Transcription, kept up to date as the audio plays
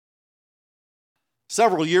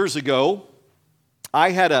Several years ago,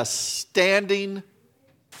 I had a standing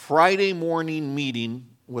Friday morning meeting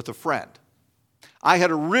with a friend. I had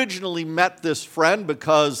originally met this friend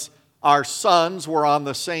because our sons were on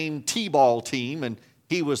the same t-ball team and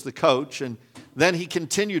he was the coach, and then he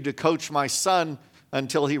continued to coach my son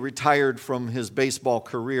until he retired from his baseball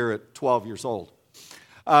career at 12 years old.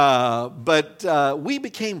 But we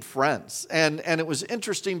became friends, and it was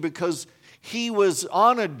interesting because he was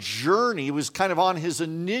on a journey. He was kind of on his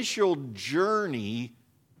initial journey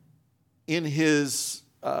in his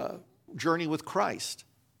journey with Christ.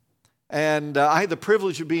 And I had the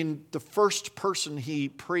privilege of being the first person he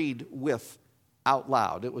prayed with out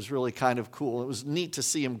loud. It was really kind of cool. It was neat to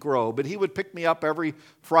see him grow. But he would pick me up every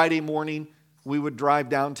Friday morning. We would drive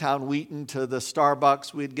downtown Wheaton to the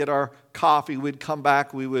Starbucks. We'd get our coffee. We'd come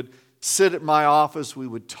back. We would sit at my office. We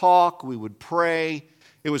would talk. We would pray.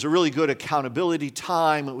 It was a really good accountability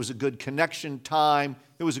time. It was a good connection time.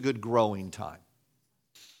 It was a good growing time.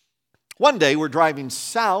 One day, we're driving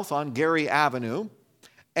south on Gary Avenue,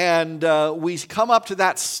 and we come up to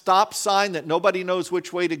that stop sign that nobody knows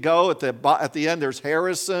which way to go. At the end, there's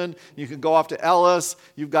Harrison. You can go off to Ellis.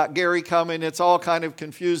 You've got Gary coming. It's all kind of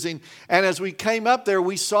confusing. And as we came up there,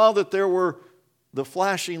 we saw that there were the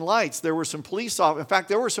flashing lights. There were some police officers. In fact,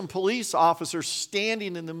 there were some police officers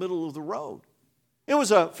standing in the middle of the road. It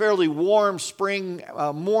was a fairly warm spring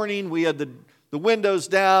morning. We had the windows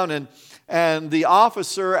down, and the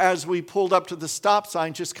officer, as we pulled up to the stop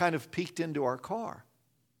sign, just kind of peeked into our car.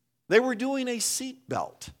 They were doing a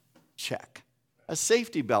seatbelt check, a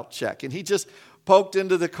safety belt check, and he just poked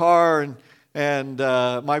into the car, and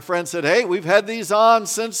my friend said, "Hey, we've had these on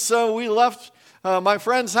since we left my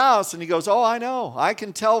friend's house." And he goes, "Oh, I know. I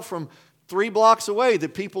can tell from 3 blocks away the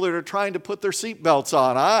people that are trying to put their seatbelts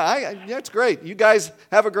on. That's great. You guys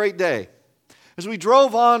have a great day." As we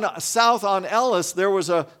drove on south on Ellis, there was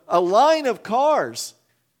a line of cars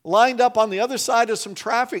lined up on the other side of some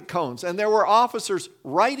traffic cones, and there were officers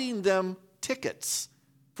writing them tickets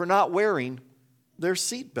for not wearing their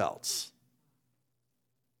seatbelts.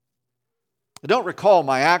 I don't recall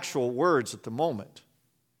my actual words at the moment,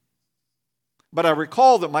 but I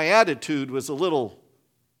recall that my attitude was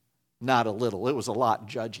not a little, it was a lot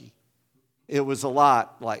judgy. It was a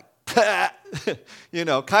lot like, kind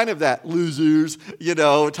of that losers,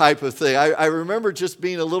 type of thing. I remember just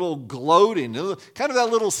being a little gloating, kind of that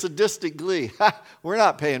little sadistic glee. We're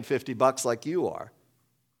not paying $50 like you are.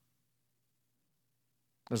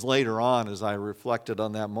 As later on, as I reflected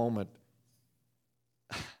on that moment,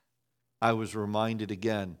 I was reminded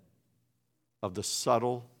again of the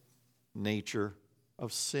subtle nature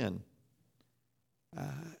of sin.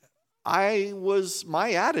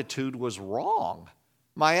 My attitude was wrong.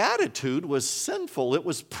 My attitude was sinful. It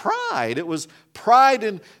was pride. It was pride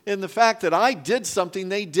in the fact that I did something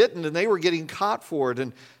they didn't, and they were getting caught for it.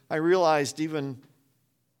 And I realized even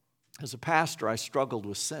as a pastor, I struggled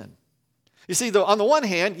with sin. You see, on the one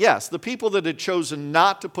hand, yes, the people that had chosen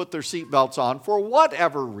not to put their seatbelts on for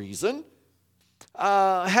whatever reason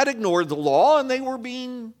had ignored the law, and they were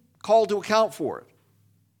being called to account for it.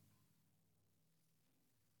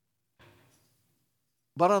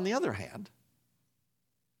 But on the other hand,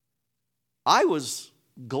 I was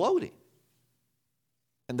gloating,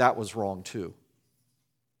 and that was wrong too.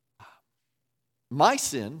 My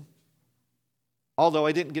sin, although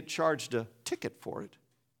I didn't get charged a ticket for it,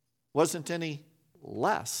 wasn't any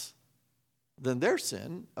less than their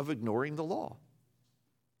sin of ignoring the law.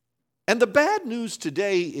 And the bad news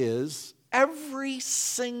today is every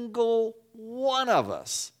single one of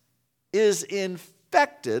us is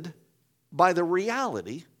infected by the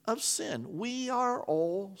reality of sin. We are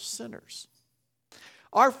all sinners.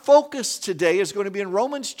 Our focus today is going to be in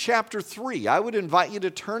Romans chapter 3. I would invite you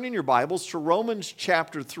to turn in your Bibles to Romans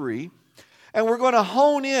chapter 3, and we're going to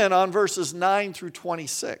hone in on verses 9 through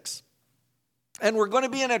 26. And we're going to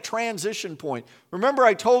be in a transition point. Remember,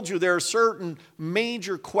 I told you there are certain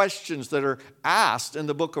major questions that are asked in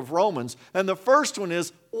the book of Romans. And the first one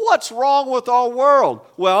is, what's wrong with our world?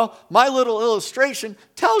 Well, my little illustration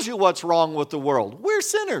tells you what's wrong with the world. We're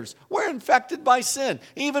sinners. We're infected by sin.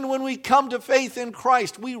 Even when we come to faith in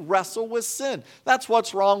Christ, we wrestle with sin. That's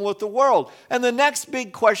what's wrong with the world. And the next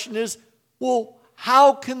big question is, well,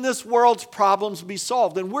 how can this world's problems be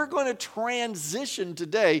solved? And we're going to transition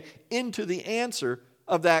today into the answer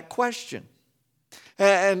of that question.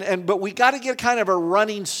 But we got to get kind of a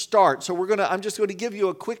running start. So I'm just going to give you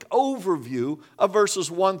a quick overview of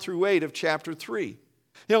verses 1 through 8 of chapter 3.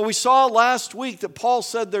 We saw last week that Paul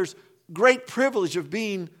said there's great privilege of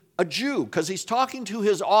being a Jew because he's talking to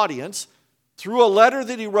his audience through a letter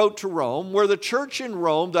that he wrote to Rome, where the church in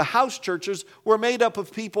Rome, the house churches, were made up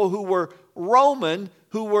of people who were Roman,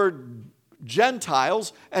 who were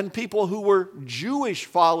Gentiles, and people who were Jewish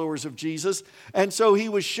followers of Jesus. And so he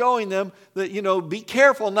was showing them that, be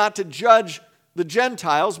careful not to judge the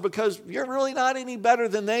Gentiles because you're really not any better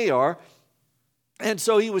than they are. And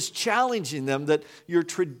so he was challenging them that your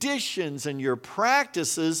traditions and your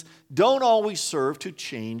practices don't always serve to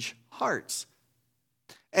change hearts.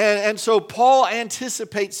 And so Paul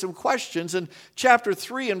anticipates some questions, and chapter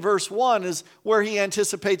 3 and verse 1 is where he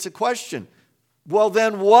anticipates a question. Well,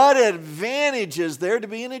 then what advantage is there to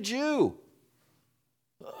being a Jew?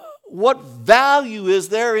 What value is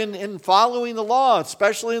there in following the law,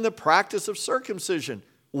 especially in the practice of circumcision?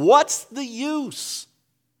 What's the use?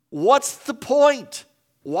 What's the point?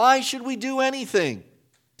 Why should we do anything?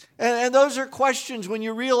 And those are questions when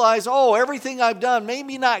you realize, everything I've done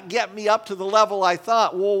maybe not get me up to the level I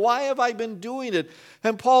thought. Well, why have I been doing it?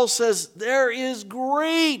 And Paul says there is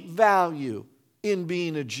great value in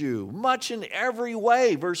being a Jew, much in every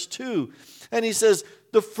way, verse 2. And he says,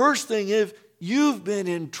 the first thing is you've been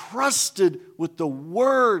entrusted with the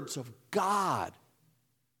words of God.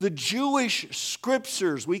 The Jewish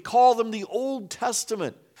scriptures, we call them the Old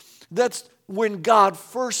Testament. That's when God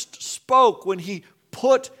first spoke, when he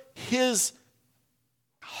put his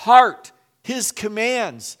heart, his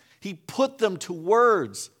commands, he put them to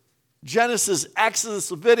words. Genesis,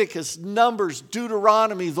 Exodus, Leviticus, Numbers,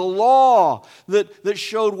 Deuteronomy, the law that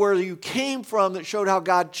showed where you came from, that showed how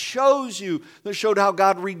God chose you, that showed how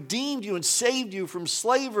God redeemed you and saved you from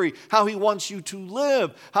slavery, how he wants you to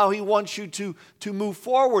live, how he wants you to move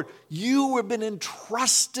forward. You have been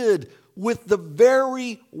entrusted with the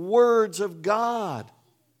very words of God.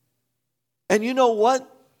 And you know what?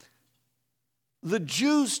 The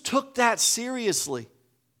Jews took that seriously.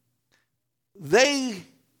 They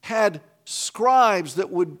had scribes that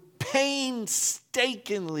would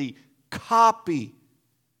painstakingly copy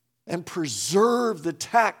and preserve the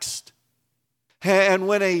text. And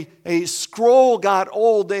when a scroll got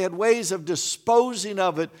old, they had ways of disposing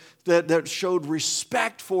of it that showed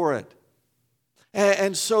respect for it.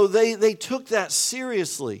 And so they took that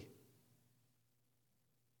seriously.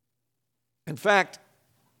 In fact,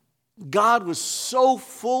 God was so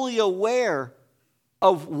fully aware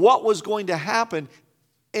of what was going to happen.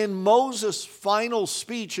 In Moses' final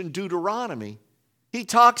speech in Deuteronomy, he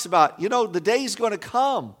talks about, the day's going to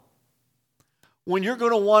come when you're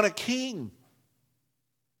going to want a king.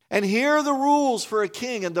 And here are the rules for a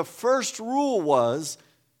king. And the first rule was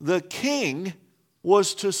the king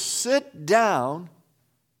was to sit down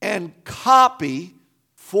and copy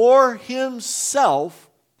for himself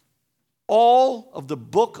all of the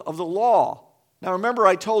book of the law. Now remember,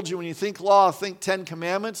 I told you when you think law, think 10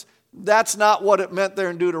 Commandments. That's not what it meant there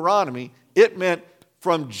in Deuteronomy. It meant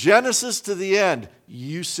from Genesis to the end,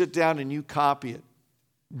 you sit down and you copy it.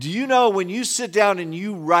 Do you know when you sit down and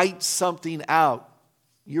you write something out,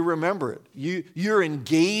 you remember it. You're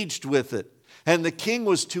engaged with it. And the king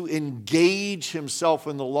was to engage himself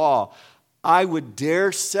in the law. I would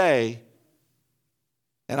dare say,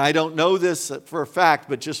 and I don't know this for a fact,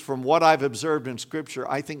 but just from what I've observed in Scripture,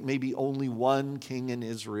 I think maybe only one king in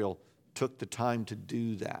Israel took the time to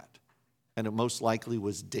do that. And it most likely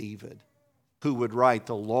was David, who would write,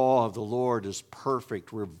 the law of the Lord is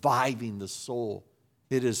perfect, reviving the soul.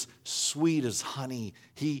 It is sweet as honey.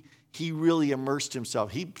 He really immersed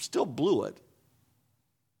himself. He still blew it,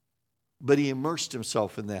 but he immersed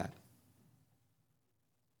himself in that.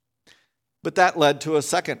 But that led to a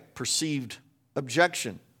second perceived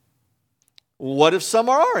objection. What if some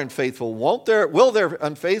are unfaithful? Will their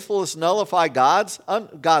unfaithfulness nullify God's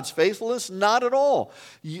faithfulness? Not at all.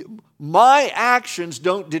 My actions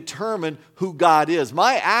don't determine who God is.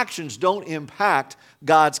 My actions don't impact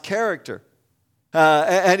God's character.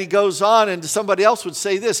 And he goes on, and somebody else would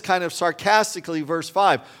say this kind of sarcastically, verse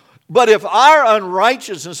 5. But if our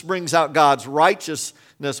unrighteousness brings out God's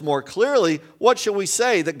righteousness more clearly, what shall we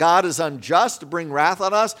say? That God is unjust to bring wrath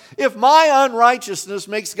on us? If my unrighteousness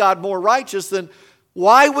makes God more righteous, then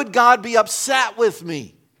why would God be upset with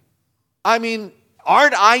me? I mean,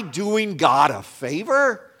 aren't I doing God a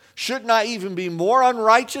favor? Shouldn't I even be more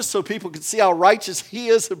unrighteous so people can see how righteous he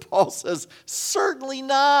is? And Paul says, certainly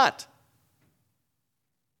not.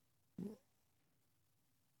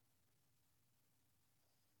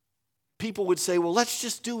 People would say, well, let's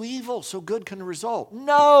just do evil so good can result.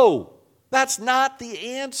 No, that's not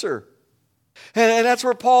the answer. And that's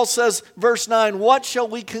where Paul says, verse 9, what shall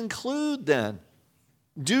we conclude then?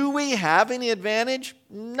 Do we have any advantage?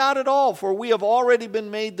 Not at all, for we have already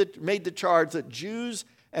been made the charge that Jews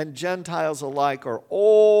and Gentiles alike are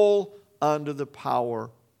all under the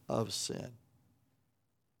power of sin.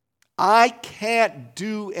 I can't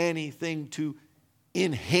do anything to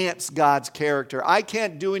enhance God's character. I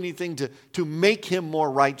can't do anything to make him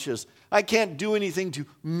more righteous. I can't do anything to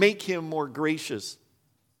make him more gracious.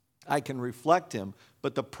 I can reflect him.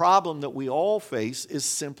 But the problem that we all face is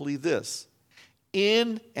simply this.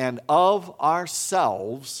 In and of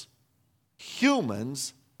ourselves,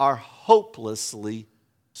 humans are hopelessly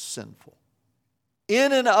sinful.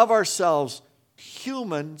 In and of ourselves,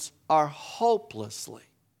 humans are hopelessly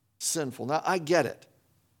sinful. Now, I get it.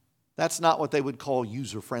 That's not what they would call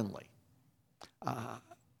user-friendly.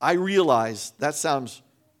 I realize that sounds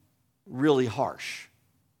really harsh.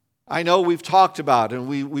 I know we've talked about and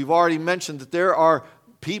we've already mentioned that there are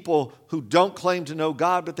people who don't claim to know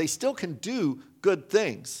God, but they still can do good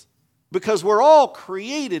things because we're all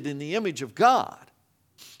created in the image of God.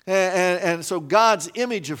 And so God's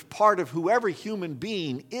image is part of who every human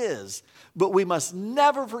being is. But we must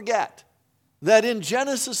never forget that in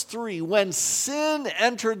Genesis 3, when sin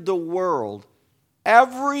entered the world,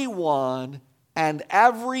 everyone and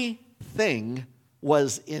everything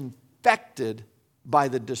was infected by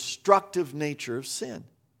the destructive nature of sin.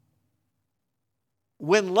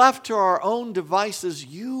 When left to our own devices,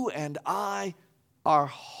 you and I are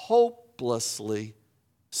hopelessly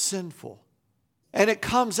sinful. And it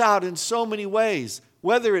comes out in so many ways,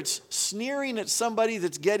 whether it's sneering at somebody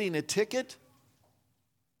that's getting a ticket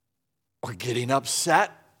or getting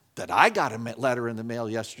upset that I got a letter in the mail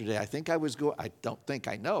yesterday. I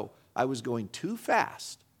was going too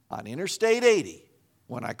fast on Interstate 80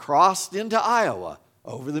 when I crossed into Iowa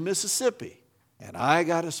over the Mississippi, and I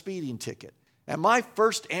got a speeding ticket. And my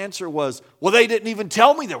first answer was, well, they didn't even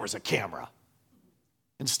tell me there was a camera.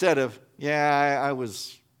 Instead of, I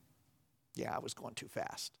was going too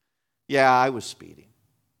fast. Yeah, I was speeding.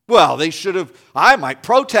 Well, I might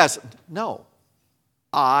protest. No,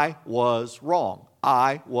 I was wrong.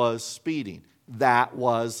 I was speeding. That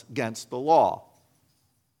was against the law.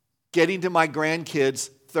 Getting to my grandkids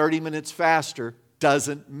 30 minutes faster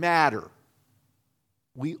doesn't matter.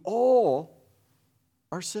 We all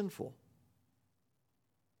are sinful.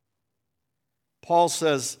 Paul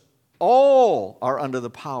says all are under the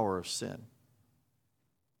power of sin.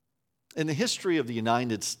 In the history of the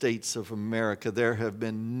United States of America, there have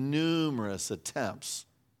been numerous attempts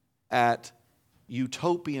at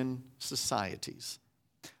utopian societies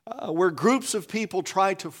where groups of people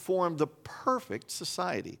try to form the perfect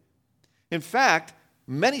society. In fact,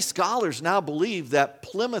 many scholars now believe that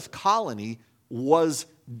Plymouth Colony was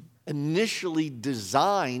initially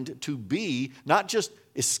designed to be not just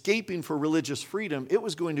escaping for religious freedom, it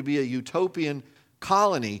was going to be a utopian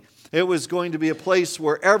colony. It was going to be a place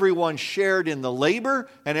where everyone shared in the labor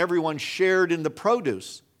and everyone shared in the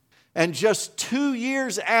produce. And just 2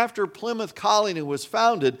 years after Plymouth Colony was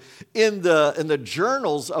founded, in the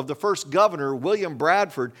journals of the first governor, William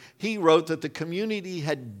Bradford, he wrote that the community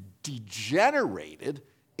had degenerated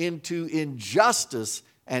into injustice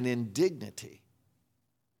and indignity.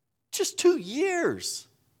 Just 2 years.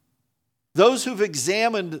 Those who've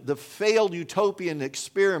examined the failed utopian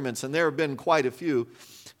experiments, and there have been quite a few,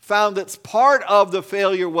 found that part of the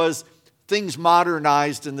failure was things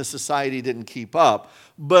modernized and the society didn't keep up.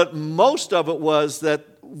 But most of it was that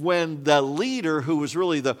when the leader, who was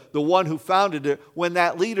really the one who founded it, when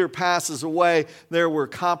that leader passes away, there were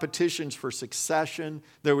competitions for succession.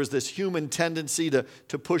 There was this human tendency to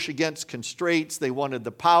push against constraints. They wanted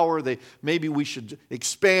the power. Maybe we should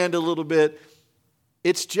expand a little bit.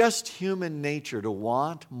 It's just human nature to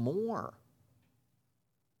want more.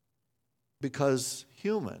 Because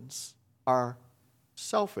humans are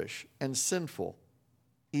selfish and sinful,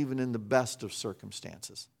 even in the best of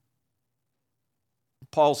circumstances.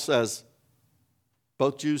 Paul says,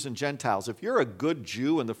 both Jews and Gentiles, if you're a good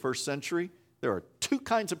Jew in the first century, there are two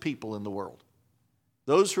kinds of people in the world.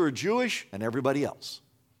 Those who are Jewish and everybody else.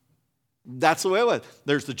 That's the way it was.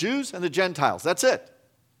 There's the Jews and the Gentiles. That's it.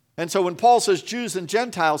 And so when Paul says Jews and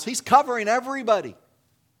Gentiles, he's covering everybody.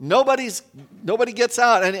 Nobody gets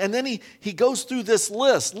out. And then he goes through this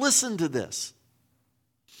list. Listen to this.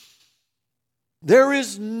 There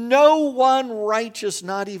is no one righteous,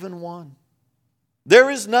 not even one. There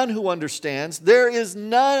is none who understands. There is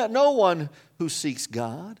no one who seeks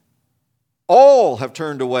God. All have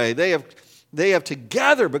turned away. They have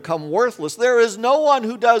together become worthless. There is no one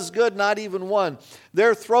who does good, not even one.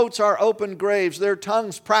 Their throats are open graves. Their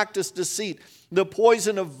tongues practice deceit. The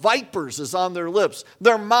poison of vipers is on their lips.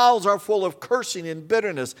 Their mouths are full of cursing and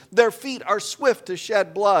bitterness. Their feet are swift to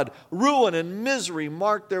shed blood. Ruin and misery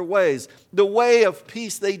mark their ways. The way of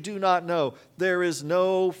peace they do not know. There is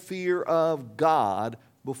no fear of God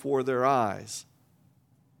before their eyes.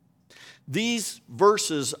 These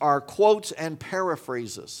verses are quotes and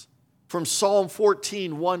paraphrases from Psalm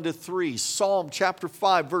 14, 1-3, Psalm chapter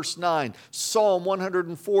 5, verse 9, Psalm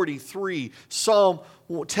 143, Psalm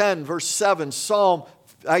 10, verse 7,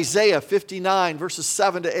 Isaiah 59, verses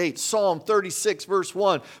 7-8, Psalm 36, verse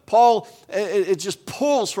 1. Paul, it just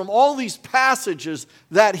pulls from all these passages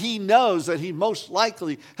that he knows that he most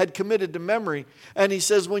likely had committed to memory. And he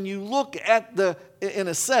says, when you look at in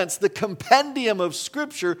a sense, the compendium of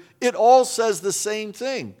Scripture, it all says the same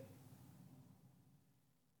thing.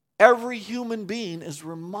 Every human being is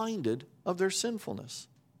reminded of their sinfulness.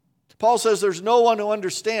 Paul says there's no one who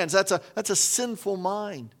understands. That's a sinful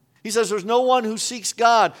mind. He says there's no one who seeks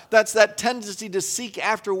God. That's that tendency to seek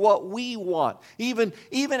after what we want. Even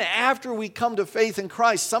after we come to faith in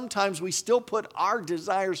Christ, sometimes we still put our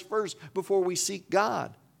desires first before we seek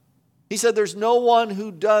God. He said there's no one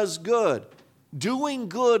who does good. Doing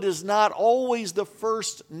good is not always the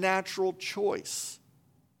first natural choice.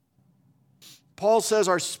 Paul says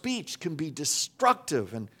our speech can be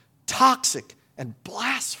destructive and toxic and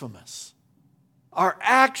blasphemous. Our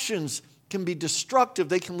actions can be destructive.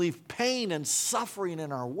 They can leave pain and suffering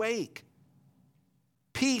in our wake.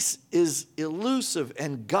 Peace is elusive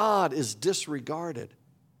and God is disregarded.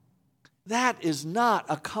 That is not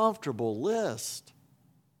a comfortable list.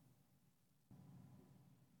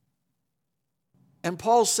 And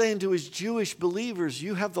Paul's saying to his Jewish believers,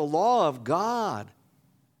 you have the law of God.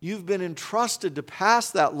 You've been entrusted to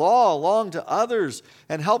pass that law along to others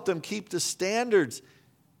and help them keep the standards.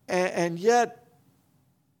 And yet,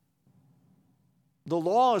 the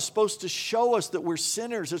law is supposed to show us that we're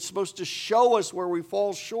sinners. It's supposed to show us where we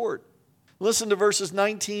fall short. Listen to verses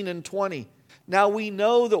 19 and 20. Now we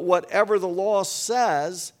know that whatever the law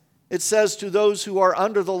says, it says to those who are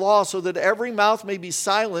under the law, so that every mouth may be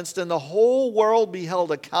silenced and the whole world be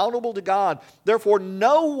held accountable to God. Therefore,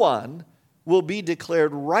 no one will be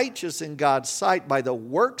declared righteous in God's sight by the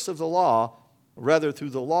works of the law. Rather, through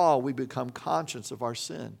the law, we become conscious of our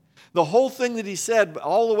sin. The whole thing that he said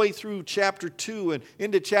all the way through chapter 2 and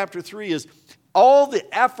into chapter 3 is all the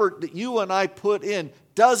effort that you and I put in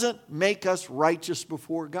doesn't make us righteous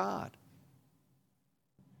before God.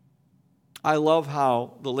 I love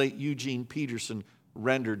how the late Eugene Peterson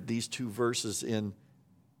rendered these two verses in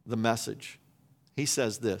The Message. He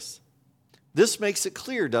says this: this makes it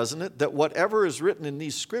clear, doesn't it, that whatever is written in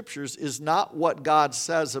these scriptures is not what God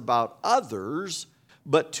says about others,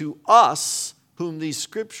 but to us to whom these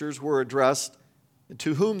scriptures were addressed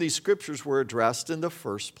in the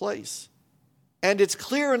first place. And it's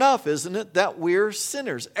clear enough, isn't it, that we're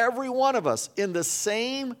sinners, every one of us, in the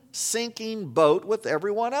same sinking boat with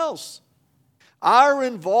everyone else. Our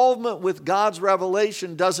involvement with God's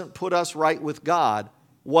revelation doesn't put us right with God.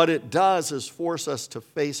 What it does is force us to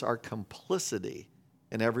face our complicity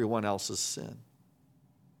in everyone else's sin.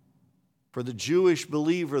 For the Jewish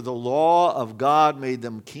believer, the law of God made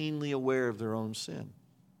them keenly aware of their own sin.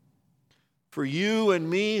 For you and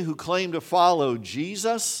me who claim to follow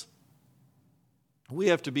Jesus, we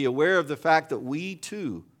have to be aware of the fact that we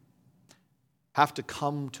too have to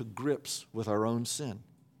come to grips with our own sin.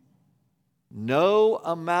 No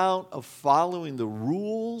amount of following the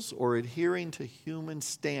rules or adhering to human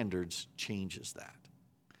standards changes that.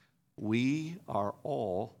 We are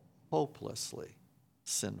all hopelessly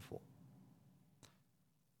sinful.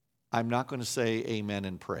 I'm not going to say amen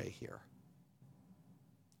and pray here.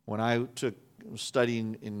 When I took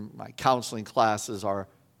studying in my counseling classes, our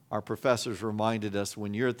professors reminded us,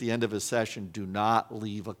 when you're at the end of a session, do not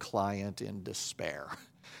leave a client in despair.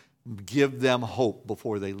 Give them hope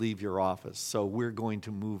before they leave your office. So we're going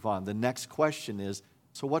to move on. The next question is,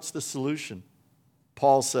 so what's the solution?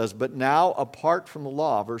 Paul says, but now apart from the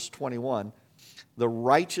law, verse 21, the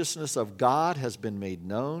righteousness of God has been made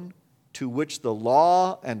known, to which the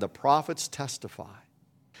law and the prophets testify.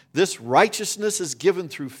 This righteousness is given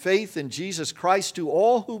through faith in Jesus Christ to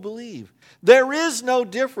all who believe. There is no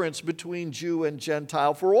difference between Jew and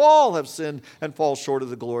Gentile, for all have sinned and fall short of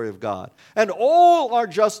the glory of God. And all are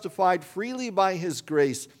justified freely by His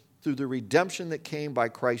grace through the redemption that came by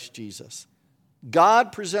Christ Jesus.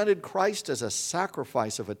 God presented Christ as a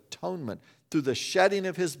sacrifice of atonement through the shedding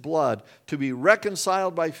of His blood to be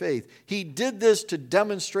reconciled by faith. He did this to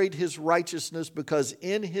demonstrate His righteousness because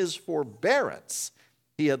in His forbearance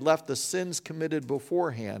He had left the sins committed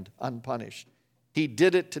beforehand unpunished. He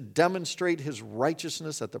did it to demonstrate His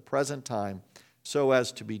righteousness at the present time, so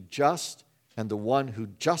as to be just and the one who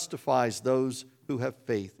justifies those who have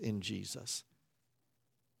faith in Jesus.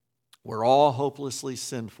 We're all hopelessly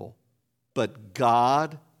sinful, but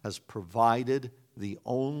God has provided the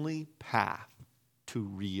only path to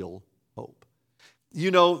real hope.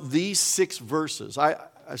 You know, these 6 verses, I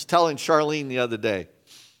was telling Charlene the other day,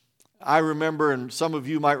 I remember, and some of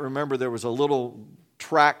you might remember, there was a little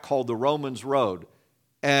track called the Romans Road.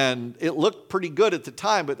 And it looked pretty good at the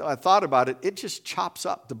time, but I thought about it. It just chops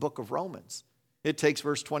up the book of Romans. It takes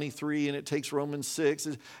verse 23 and it takes Romans 6.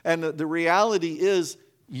 And the reality is,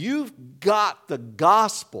 you've got the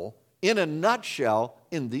gospel in a nutshell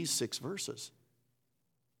in these 6 verses.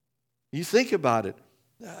 You think about it.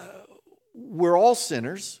 We're all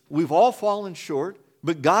sinners. We've all fallen short,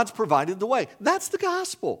 but God's provided the way. That's the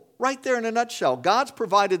gospel right there in a nutshell. God's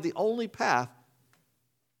provided the only path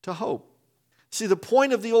to hope. See, the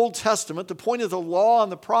point of the Old Testament, the point of the law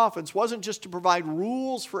and the prophets wasn't just to provide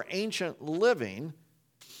rules for ancient living.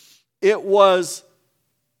 It was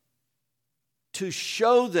to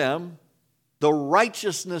show them the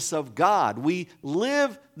righteousness of God. We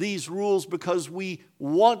live these rules because we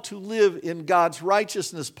want to live in God's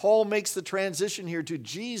righteousness. Paul makes the transition here to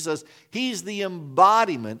Jesus. He's the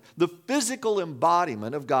embodiment, the physical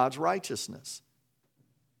embodiment of God's righteousness.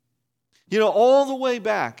 You know, all the way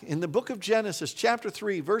back in the book of Genesis, chapter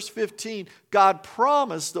 3, verse 15, God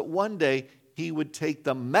promised that one day He would take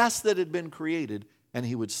the mess that had been created and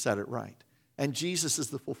He would set it right. And Jesus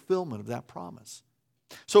is the fulfillment of that promise.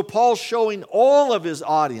 So Paul's showing all of his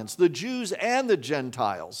audience, the Jews and the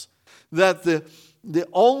Gentiles, that the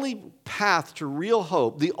only path to real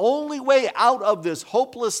hope, the only way out of this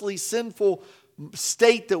hopelessly sinful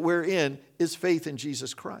state that we're in, is faith in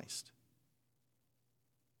Jesus Christ.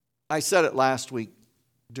 I said it last week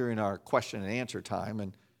during our question and answer time,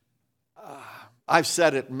 and I've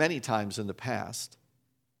said it many times in the past.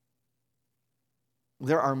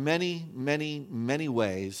 There are many, many, many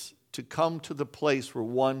ways to come to the place where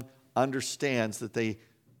one understands that they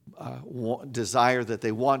desire, that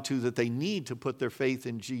they want to, that they need to put their faith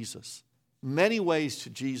in Jesus. Many ways to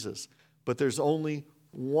Jesus, but there's only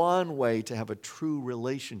one way to have a true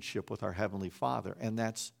relationship with our Heavenly Father, and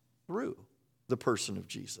that's through the person of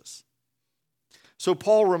Jesus. So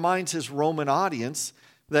Paul reminds his Roman audience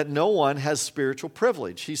that no one has spiritual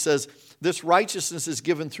privilege. He says, this righteousness is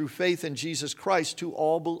given through faith in Jesus Christ to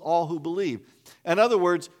all who believe. In other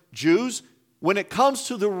words, Jews, when it comes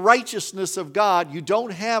to the righteousness of God, you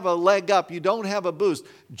don't have a leg up, you don't have a boost.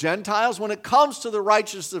 Gentiles, when it comes to the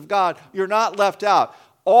righteousness of God, you're not left out.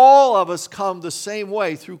 All of us come the same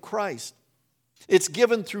way through Christ. It's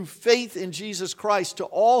given through faith in Jesus Christ to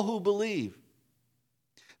all who believe.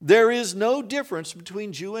 There is no difference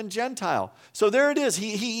between Jew and Gentile. So there it is.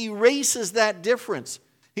 He erases that difference.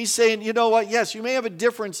 He's saying, you know what? Yes, you may have a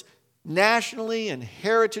difference nationally and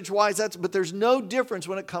heritage-wise, but there's no difference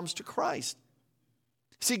when it comes to Christ.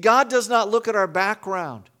 See, God does not look at our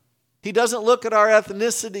background. He doesn't look at our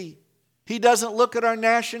ethnicity. He doesn't look at our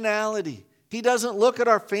nationality. He doesn't look at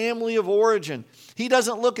our family of origin. He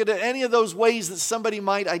doesn't look at any of those ways that somebody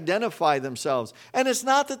might identify themselves. And it's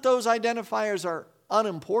not that those identifiers are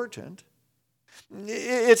unimportant.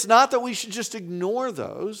 It's not that we should just ignore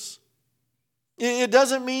those. It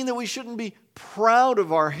doesn't mean that we shouldn't be proud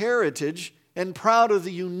of our heritage and proud of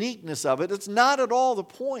the uniqueness of it. It's not at all the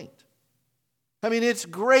point. I mean, it's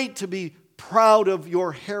great to be proud of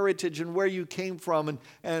your heritage and where you came from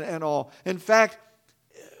and all. In fact,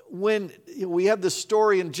 when we have the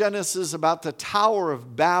story in Genesis about the Tower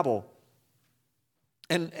of Babel,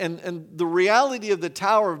 and the reality of the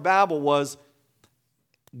Tower of Babel was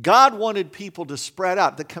God wanted people to spread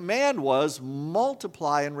out. The command was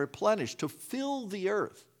multiply and replenish, to fill the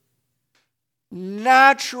earth.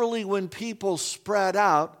 Naturally, when people spread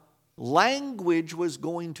out, language was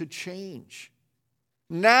going to change.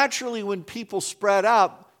 Naturally, when people spread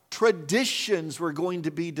out, traditions were going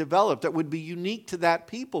to be developed that would be unique to that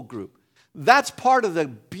people group. That's part of the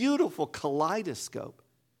beautiful kaleidoscope.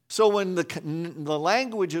 So when the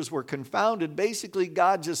languages were confounded, basically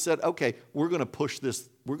God just said, okay, we're going to push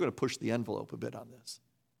the envelope a bit on this.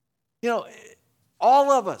 You know,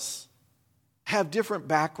 all of us have different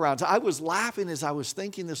backgrounds. I was laughing as I was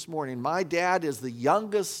thinking this morning. My dad is the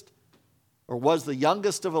youngest, or was the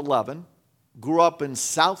youngest of 11, grew up in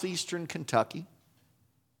southeastern Kentucky.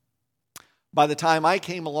 By the time I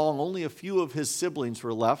came along, only a few of his siblings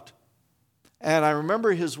were left. And I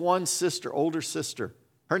remember his one sister, older sister,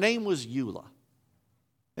 her name was Eula.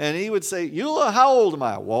 And he would say, Eula, how old am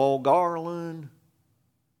I? Well, Garland,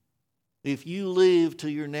 if you live to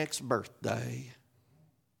your next birthday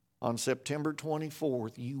on September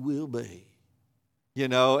 24th, you will be. You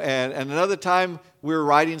know, and another time we were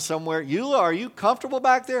riding somewhere. Eula, are you comfortable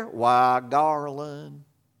back there? Why, Garland,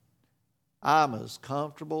 I'm as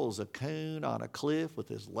comfortable as a coon on a cliff with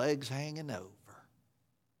his legs hanging over.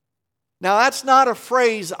 Now, that's not a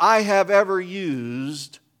phrase I have ever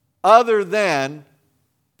used other than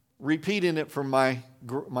repeating it from my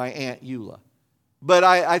Aunt Eula. But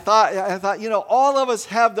I thought, all of us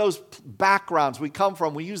have those backgrounds we come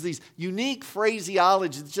from. We use these unique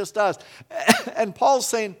phraseologies. It's just us. And Paul's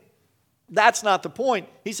saying, that's not the point.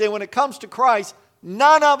 He's saying when it comes to Christ,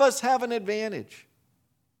 none of us have an advantage.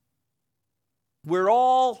 We're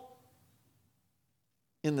all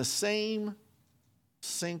in the same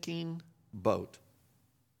sinking boat.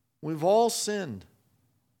 We've all sinned.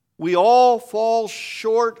 We all fall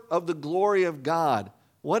short of the glory of God.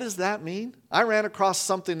 What does that mean? I ran across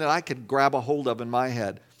something that I could grab a hold of in my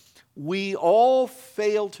head. We all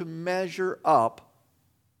fail to measure up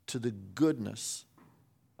to the goodness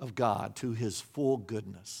of God, to His full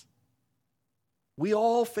goodness. We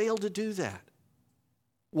all fail to do that.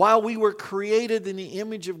 While we were created in the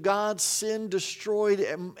image of God, sin destroyed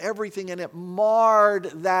everything and it marred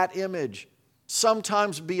that image,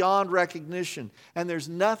 sometimes beyond recognition. And there's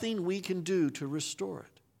nothing we can do to restore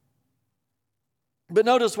it. But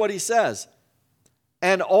notice what he says.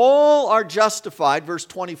 And all are justified, verse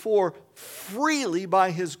 24, freely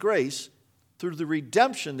by His grace through the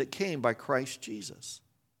redemption that came by Christ Jesus.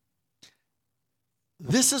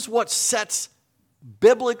 This is what sets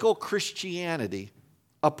biblical Christianity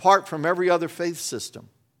apart from every other faith system.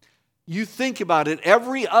 You think about it,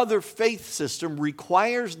 every other faith system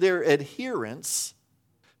requires their adherents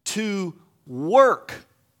to work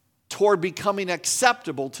toward becoming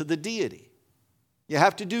acceptable to the deity. You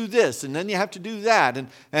have to do this, and then you have to do that,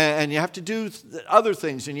 and you have to do other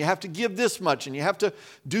things, and you have to give this much, and you have to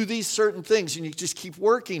do these certain things, and you just keep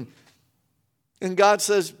working. And God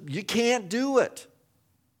says, you can't do it.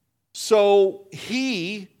 So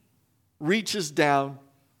He reaches down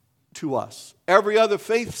to us. Every other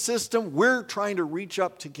faith system, we're trying to reach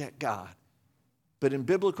up to get God. But in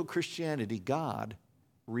biblical Christianity, God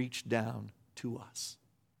reached down to us.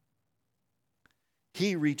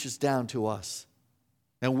 He reaches down to us.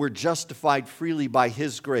 And we're justified freely by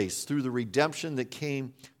His grace through the redemption that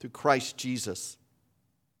came through Christ Jesus.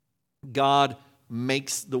 God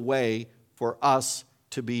makes the way for us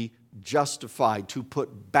to be justified, to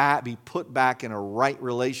be put back in a right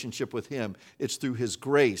relationship with Him. It's through His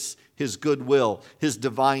grace, His goodwill, His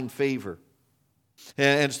divine favor.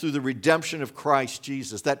 And it's through the redemption of Christ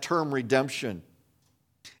Jesus. That term redemption,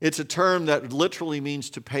 it's a term that literally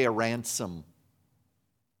means to pay a ransom.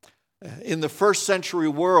 In the first century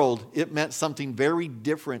world, it meant something very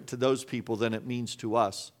different to those people than it means to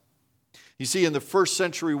us. You see, in the first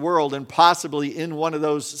century world, and possibly in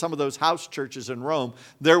some of those house churches in Rome,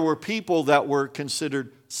 there were people that were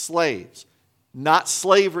considered slaves. Not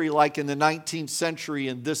slavery like in the 19th century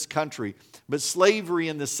in this country, but slavery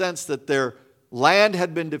in the sense that their land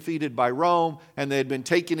had been defeated by Rome, and they had been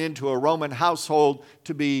taken into a Roman household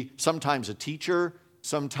to be sometimes a teacher,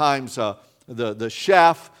 sometimes the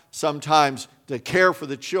chef, sometimes to care for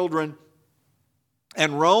the children.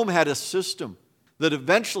 And Rome had a system that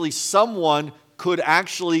eventually someone could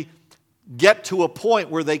actually get to a point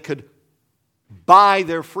where they could buy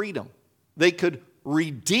their freedom. They could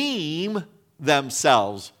redeem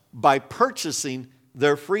themselves by purchasing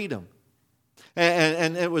their freedom.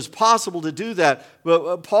 And it was possible to do that.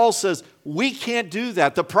 But Paul says, we can't do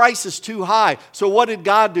that. The price is too high. So what did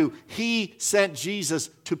God do? He sent Jesus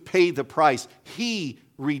to pay the price. He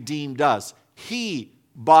redeemed us. He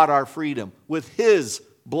bought our freedom with His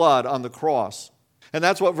blood on the cross. And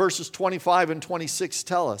that's what verses 25 and 26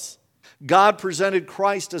 tell us. God presented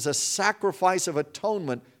Christ as a sacrifice of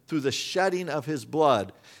atonement through the shedding of His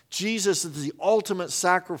blood. Jesus is the ultimate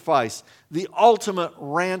sacrifice, the ultimate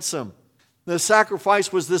ransom. The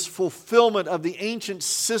sacrifice was this fulfillment of the ancient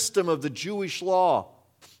system of the Jewish law.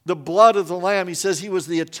 The blood of the Lamb, he says He was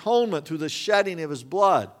the atonement through the shedding of His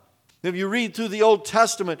blood. If you read through the Old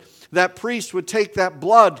Testament, that priest would take that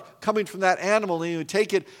blood coming from that animal, and he would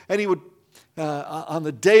take it, and he would, on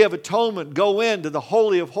the Day of Atonement, go into the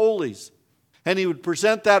Holy of Holies. And he would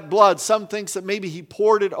present that blood. Some thinks that maybe he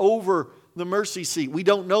poured it over the mercy seat. We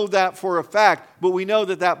don't know that for a fact, but we know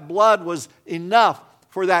that that blood was enough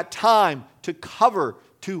for that time to cover,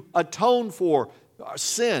 to atone for our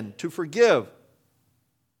sin, to forgive.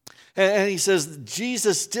 And he says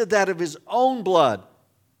Jesus did that of His own blood.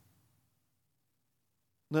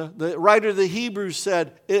 The writer of the Hebrews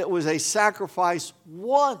said it was a sacrifice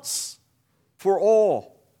once for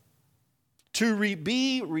all to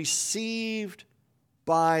be received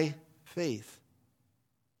by faith.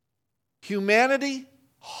 Humanity,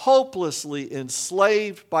 hopelessly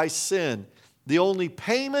enslaved by sin. The only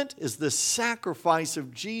payment is the sacrifice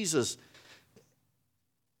of Jesus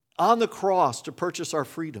on the cross to purchase our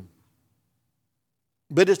freedom.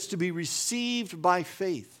 but it's to be received by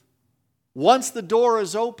faith. Once the door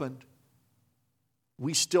is opened,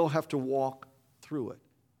 we still have to walk through it.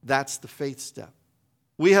 That's the faith step.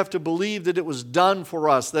 We have to believe that it was done for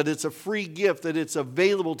us, that it's a free gift, that it's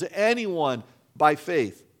available to anyone by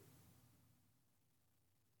faith.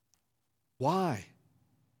 Why?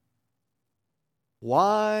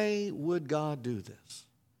 Why would God do this?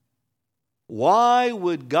 Why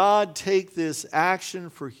would God take this action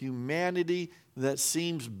for humanity that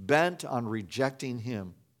seems bent on rejecting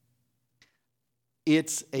Him?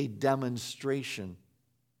 It's a demonstration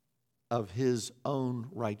of His own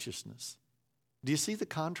righteousness. Do you see the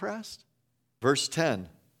contrast? Verse 10,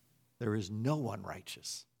 there is no one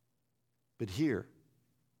righteous. But here,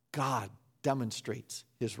 God demonstrates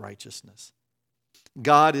His righteousness.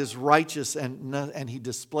 God is righteous and He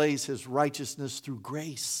displays His righteousness through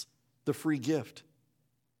grace, the free gift.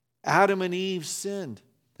 Adam and Eve sinned.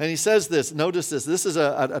 And He says this, notice this is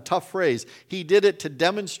a tough phrase. He did it to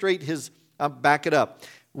demonstrate His, back it up.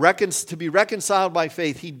 To be reconciled by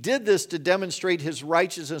faith. He did this to demonstrate His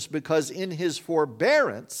righteousness because in His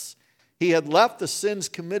forbearance, He had left the sins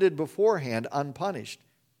committed beforehand unpunished.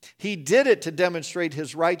 He did it to demonstrate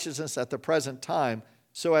His righteousness at the present time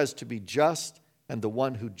so as to be just and the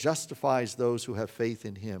one who justifies those who have faith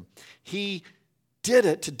in Him. He did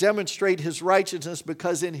it to demonstrate His righteousness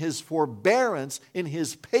because in His forbearance, in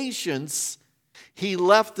His patience, He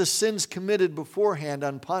left the sins committed beforehand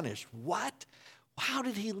unpunished. What? How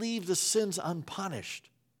did He leave the sins unpunished?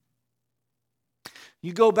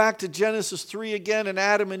 You go back to Genesis 3 again, and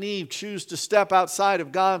Adam and Eve choose to step outside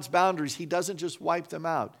of God's boundaries. He doesn't just wipe them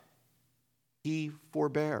out. He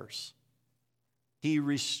forbears. He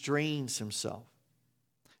restrains Himself.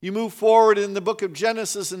 You move forward in the book of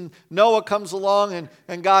Genesis, and Noah comes along,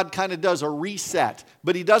 and God kind of does a reset.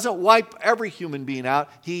 But He doesn't wipe every human being out.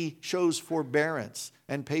 He shows forbearance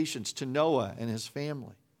and patience to Noah and his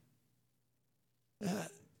family.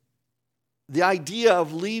 The idea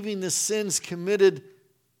of leaving the sins committed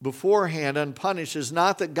beforehand unpunished is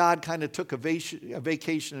not that God kind of took a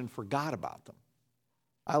vacation and forgot about them.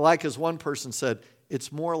 I like, as one person said,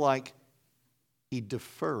 it's more like He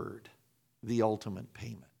deferred the ultimate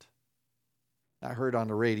payment. I heard on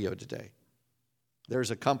the radio today,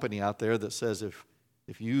 there's a company out there that says if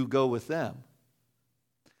you go with them,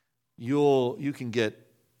 you can get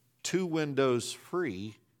 2 windows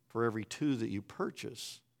free for every 2 that you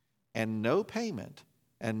purchase, and no payment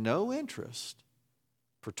and no interest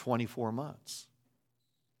for 24 months.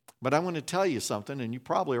 But I'm going to tell you something, and you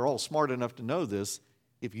probably are all smart enough to know this.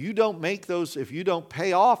 If you don't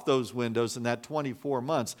pay off those windows in that 24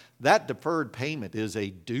 months, that deferred payment is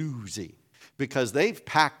a doozy, because they've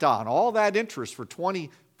packed on all that interest for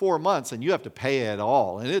 24 months, and you have to pay it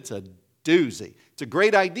all, and it's a doozy. It's a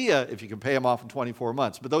great idea if you can pay them off in 24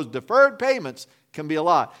 months, but those deferred payments can be a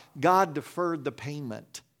lot. God deferred the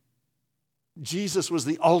payment. Jesus was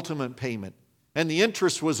the ultimate payment, and the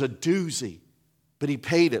interest was a doozy, but He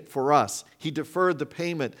paid it for us. He deferred the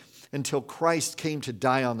payment until Christ came to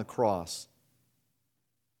die on the cross.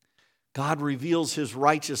 God reveals His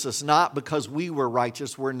righteousness not because we were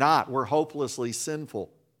righteous. We're not. We're hopelessly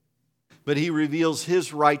sinful. But He reveals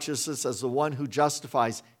His righteousness as the one who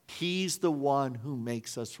justifies. He's the one who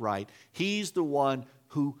makes us right. He's the one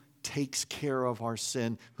who takes care of our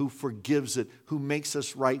sin, who forgives it, who makes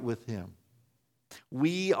us right with Him.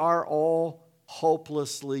 We are all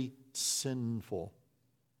hopelessly sinful,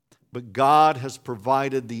 but God has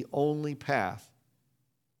provided the only path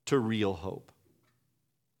to real hope.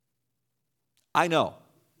 I know.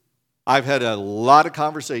 I've had a lot of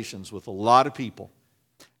conversations with a lot of people,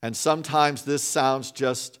 and sometimes this sounds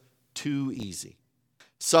just too easy.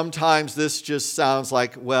 Sometimes this just sounds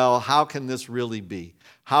like, well, how can this really be?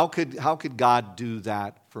 How could God do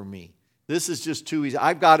that for me? This is just too easy.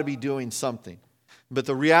 I've got to be doing something. But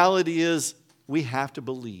the reality is, we have to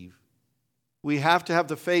believe. We have to have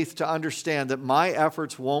the faith to understand that my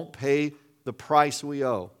efforts won't pay the price we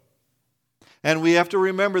owe. And we have to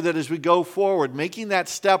remember that as we go forward, making that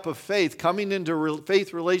step of faith, coming into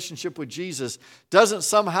faith relationship with Jesus, doesn't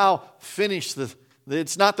somehow finish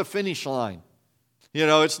it's not the finish line. You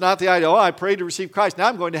know, it's not the idea, I prayed to receive Christ, now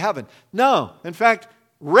I'm going to heaven. No, in fact,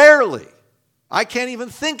 rarely. I can't even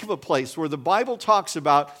think of a place where the Bible talks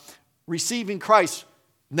about receiving Christ,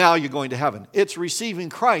 now you're going to heaven. It's receiving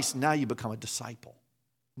Christ, now you become a disciple.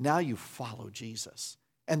 Now you follow Jesus.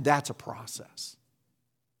 And that's a process.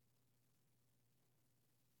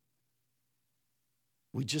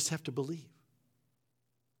 We just have to believe.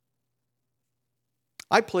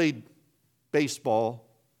 I played baseball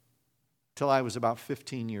till I was about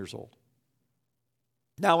 15 years old.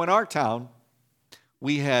 Now, in our town,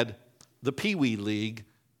 we had the Pee Wee League,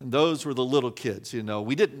 and those were the little kids.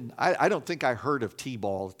 I don't think I heard of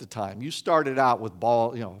T-ball at the time. You started out with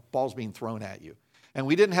balls being thrown at you. And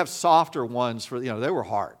we didn't have softer ones they were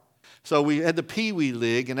hard. So we had the Pee Wee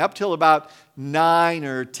League, and up till about 9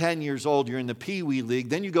 or 10 years old, you're in the Pee Wee League.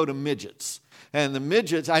 Then you go to midgets. And the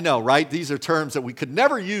midgets, I know, right? These are terms that we could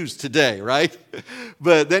never use today, right?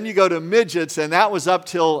 But then you go to midgets, and that was up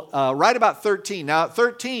till right about 13. Now, at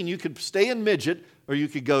 13, you could stay in midget, or you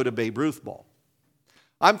could go to Babe Ruth ball.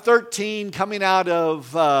 I'm 13, coming out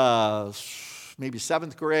of maybe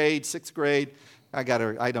 7th grade, 6th grade. I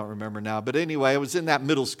don't remember now. But anyway, I was in that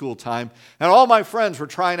middle school time. And all my friends were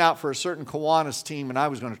trying out for a certain Kiwanis team, and I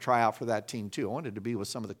was going to try out for that team too. I wanted to be with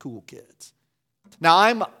some of the cool kids. Now,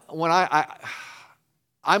 I'm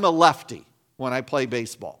a lefty when I play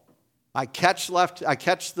baseball. I could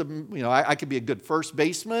be a good first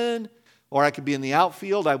baseman, or I could be in the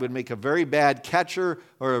outfield. I would make a very bad catcher,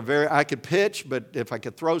 I could pitch, but if I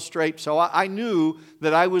could throw straight. So I knew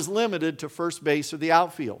that I was limited to first base or the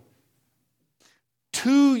outfield.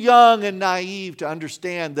 Too young and naive to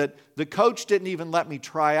understand that the coach didn't even let me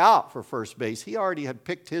try out for first base. He already had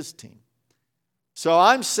picked his team. So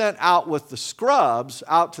I'm sent out with the scrubs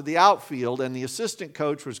out to the outfield, and the assistant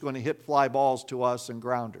coach was going to hit fly balls to us and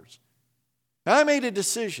grounders. And I made a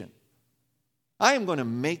decision. I am going to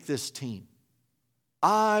make this team.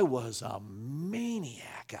 I was a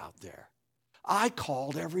maniac out there. I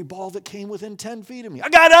called every ball that came within 10 feet of me. I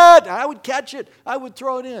got it! I would catch it. I would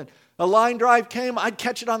throw it in. A line drive came, I'd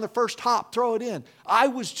catch it on the first hop, throw it in. I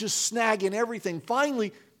was just snagging everything.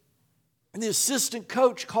 Finally, the assistant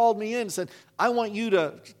coach called me in and said, I want you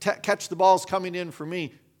to catch the balls coming in for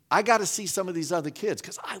me. I got to see some of these other kids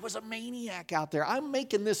because I was a maniac out there. I'm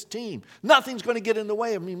making this team. Nothing's going to get in the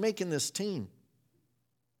way of me making this team.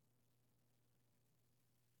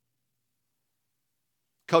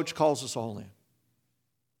 Coach calls us all in.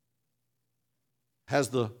 Has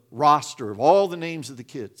the roster of all the names of the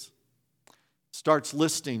kids. Starts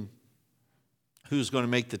listing who's going to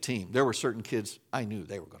make the team. There were certain kids I knew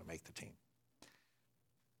they were going to make the team.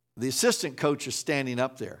 The assistant coach is standing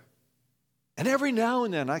up there. And every now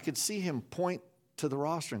and then I could see him point to the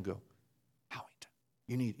roster and go, Howington.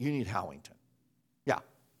 You need Howington. Yeah,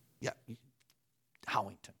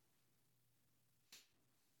 Howington.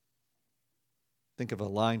 Think of a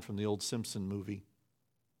line from the old Simpson movie.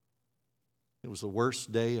 It was the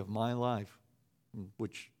worst day of my life,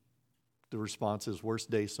 which the response is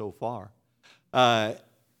worst day so far. I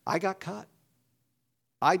got cut.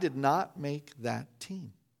 I did not make that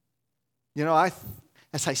team.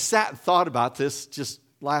 As I sat and thought about this just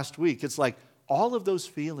last week, it's like all of those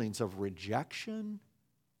feelings of rejection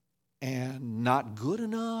and not good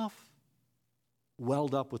enough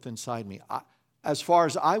welled up within inside me. As far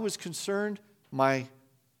as I was concerned, my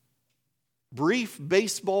brief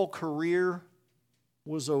baseball career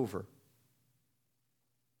was over.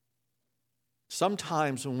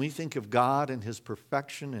 Sometimes when we think of God and His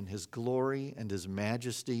perfection and His glory and His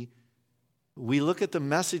majesty, we look at the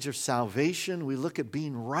message of salvation, we look at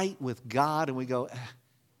being right with God, and we go,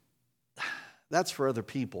 that's for other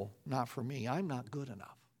people, not for me. I'm not good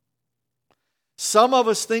enough. Some of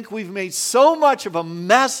us think we've made so much of a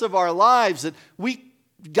mess of our lives that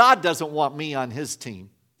God doesn't want me on His team.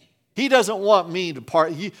 He doesn't want me to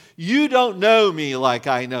part. You don't know me like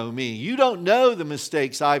I know me. You don't know the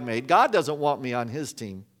mistakes I've made. God doesn't want me on His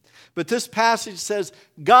team. But this passage says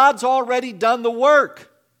God's already done the work.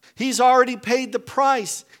 He's already paid the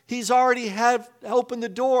price. He's already opened the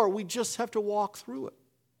door. We just have to walk through it.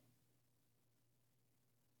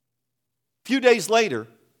 A few days later,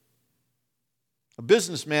 a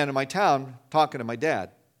businessman in my town talking to my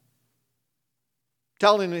dad,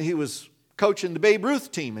 telling him he was coaching the Babe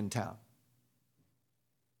Ruth team in town.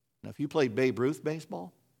 Now, if you played Babe Ruth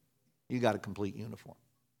baseball, you got a complete uniform.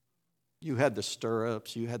 You had the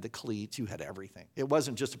stirrups, you had the cleats, you had everything. It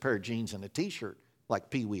wasn't just a pair of jeans and a T-shirt like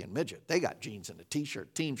Pee Wee and Midget. They got jeans and a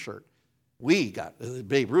T-shirt, team shirt.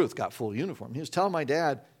 Babe Ruth got full uniform. He was telling my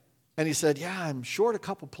dad, and he said, yeah, I'm short a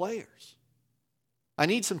couple players. I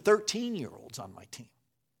need some 13-year-olds on my team.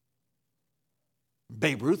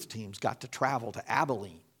 Babe Ruth teams got to travel to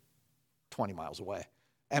Abilene, 20 miles away,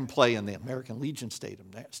 and play in the American Legion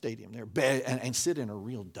Stadium there and sit in a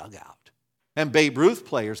real dugout. And Babe Ruth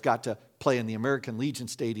players got to play in the American Legion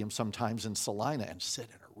Stadium sometimes in Salina and sit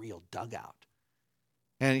in a real dugout.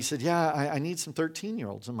 And he said, yeah, I need some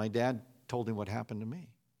 13-year-olds. And my dad told him what happened to me.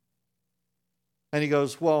 And he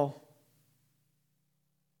goes, well,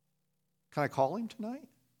 can I call him tonight?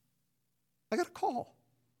 I got a call.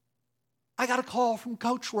 I got a call from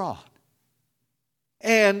Coach Ron.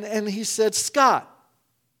 And he said, Scott,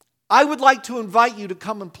 I would like to invite you to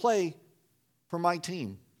come and play for my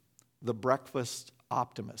team, the Breakfast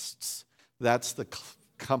Optimists. That's the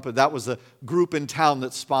company. That was the group in town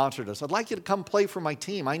that sponsored us. I'd like you to come play for my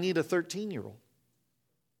team. I need a 13-year-old.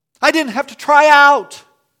 I didn't have to try out.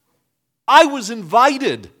 I was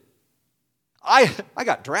invited. I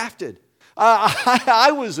got drafted.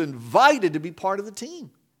 I was invited to be part of the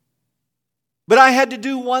team. But I had to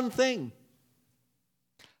do one thing.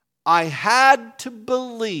 I had to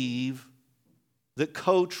believe that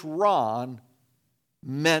Coach Ron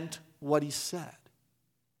meant what he said.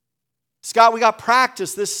 Scott, we got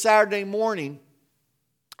practice this Saturday morning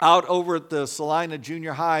out over at the Salina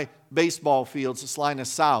Junior High baseball fields, the Salina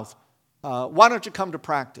South. Why don't you come to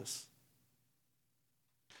practice?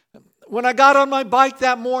 When I got on my bike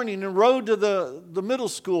that morning and rode to the middle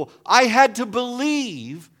school, I had to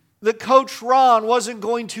believe that Coach Ron wasn't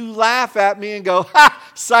going to laugh at me and go,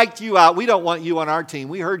 "Ha, psyched you out. We don't want you on our team.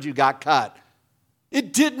 We heard you got cut."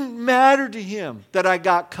 It didn't matter to him that I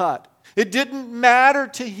got cut. It didn't matter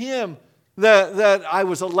to him that I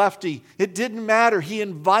was a lefty. It didn't matter. He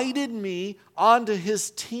invited me onto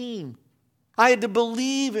his team. I had to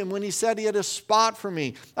believe him when he said he had a spot for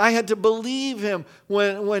me. I had to believe him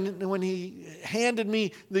when he handed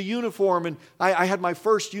me the uniform, and I had my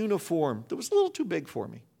first uniform that was a little too big for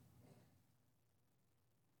me.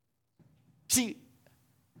 See,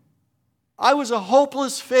 I was a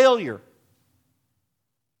hopeless failure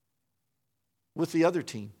with the other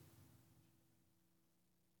team.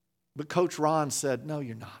 But Coach Ron said, "No,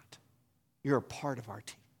 you're not. You're a part of our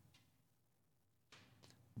team."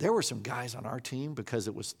 There were some guys on our team, because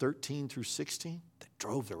it was 13 through 16, that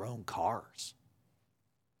drove their own cars.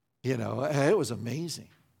 You know, it was amazing.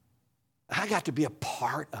 I got to be a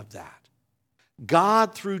part of that.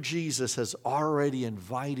 God, through Jesus, has already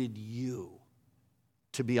invited you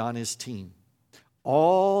to be on his team.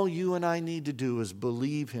 All you and I need to do is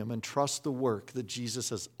believe him and trust the work that Jesus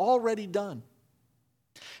has already done,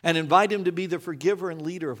 and invite him to be the forgiver and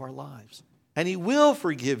leader of our lives. And he will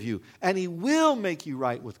forgive you, and he will make you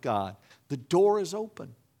right with God. The door is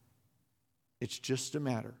open. It's just a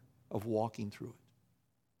matter of walking through it.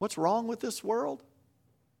 What's wrong with this world?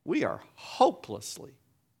 We are hopelessly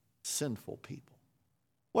sinful people.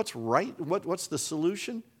 What's right? What's the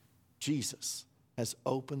solution? Jesus has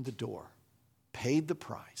opened the door, paid the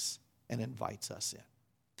price, and invites us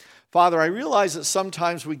in. Father, I realize that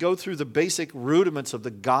sometimes we go through the basic rudiments of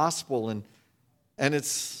the gospel, and it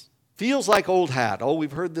feels like old hat. Oh,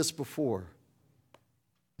 we've heard this before.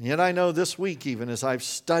 And yet I know this week, even as I've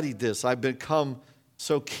studied this, I've become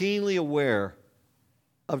so keenly aware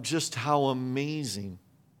of just how amazing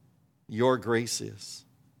your grace is.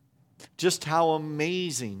 Just how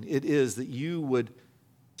amazing it is that you would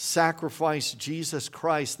sacrifice Jesus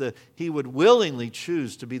Christ, that he would willingly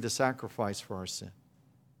choose to be the sacrifice for our sin.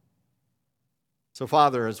 So,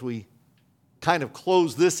 Father, as we kind of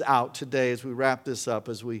close this out today, as we wrap this up,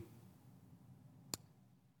 as we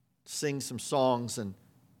sing some songs and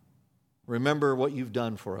remember what you've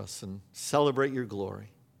done for us and celebrate your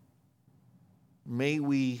glory, may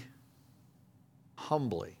we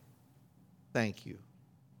humbly thank you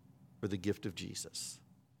for the gift of Jesus.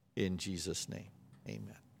 In Jesus' name,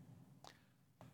 amen.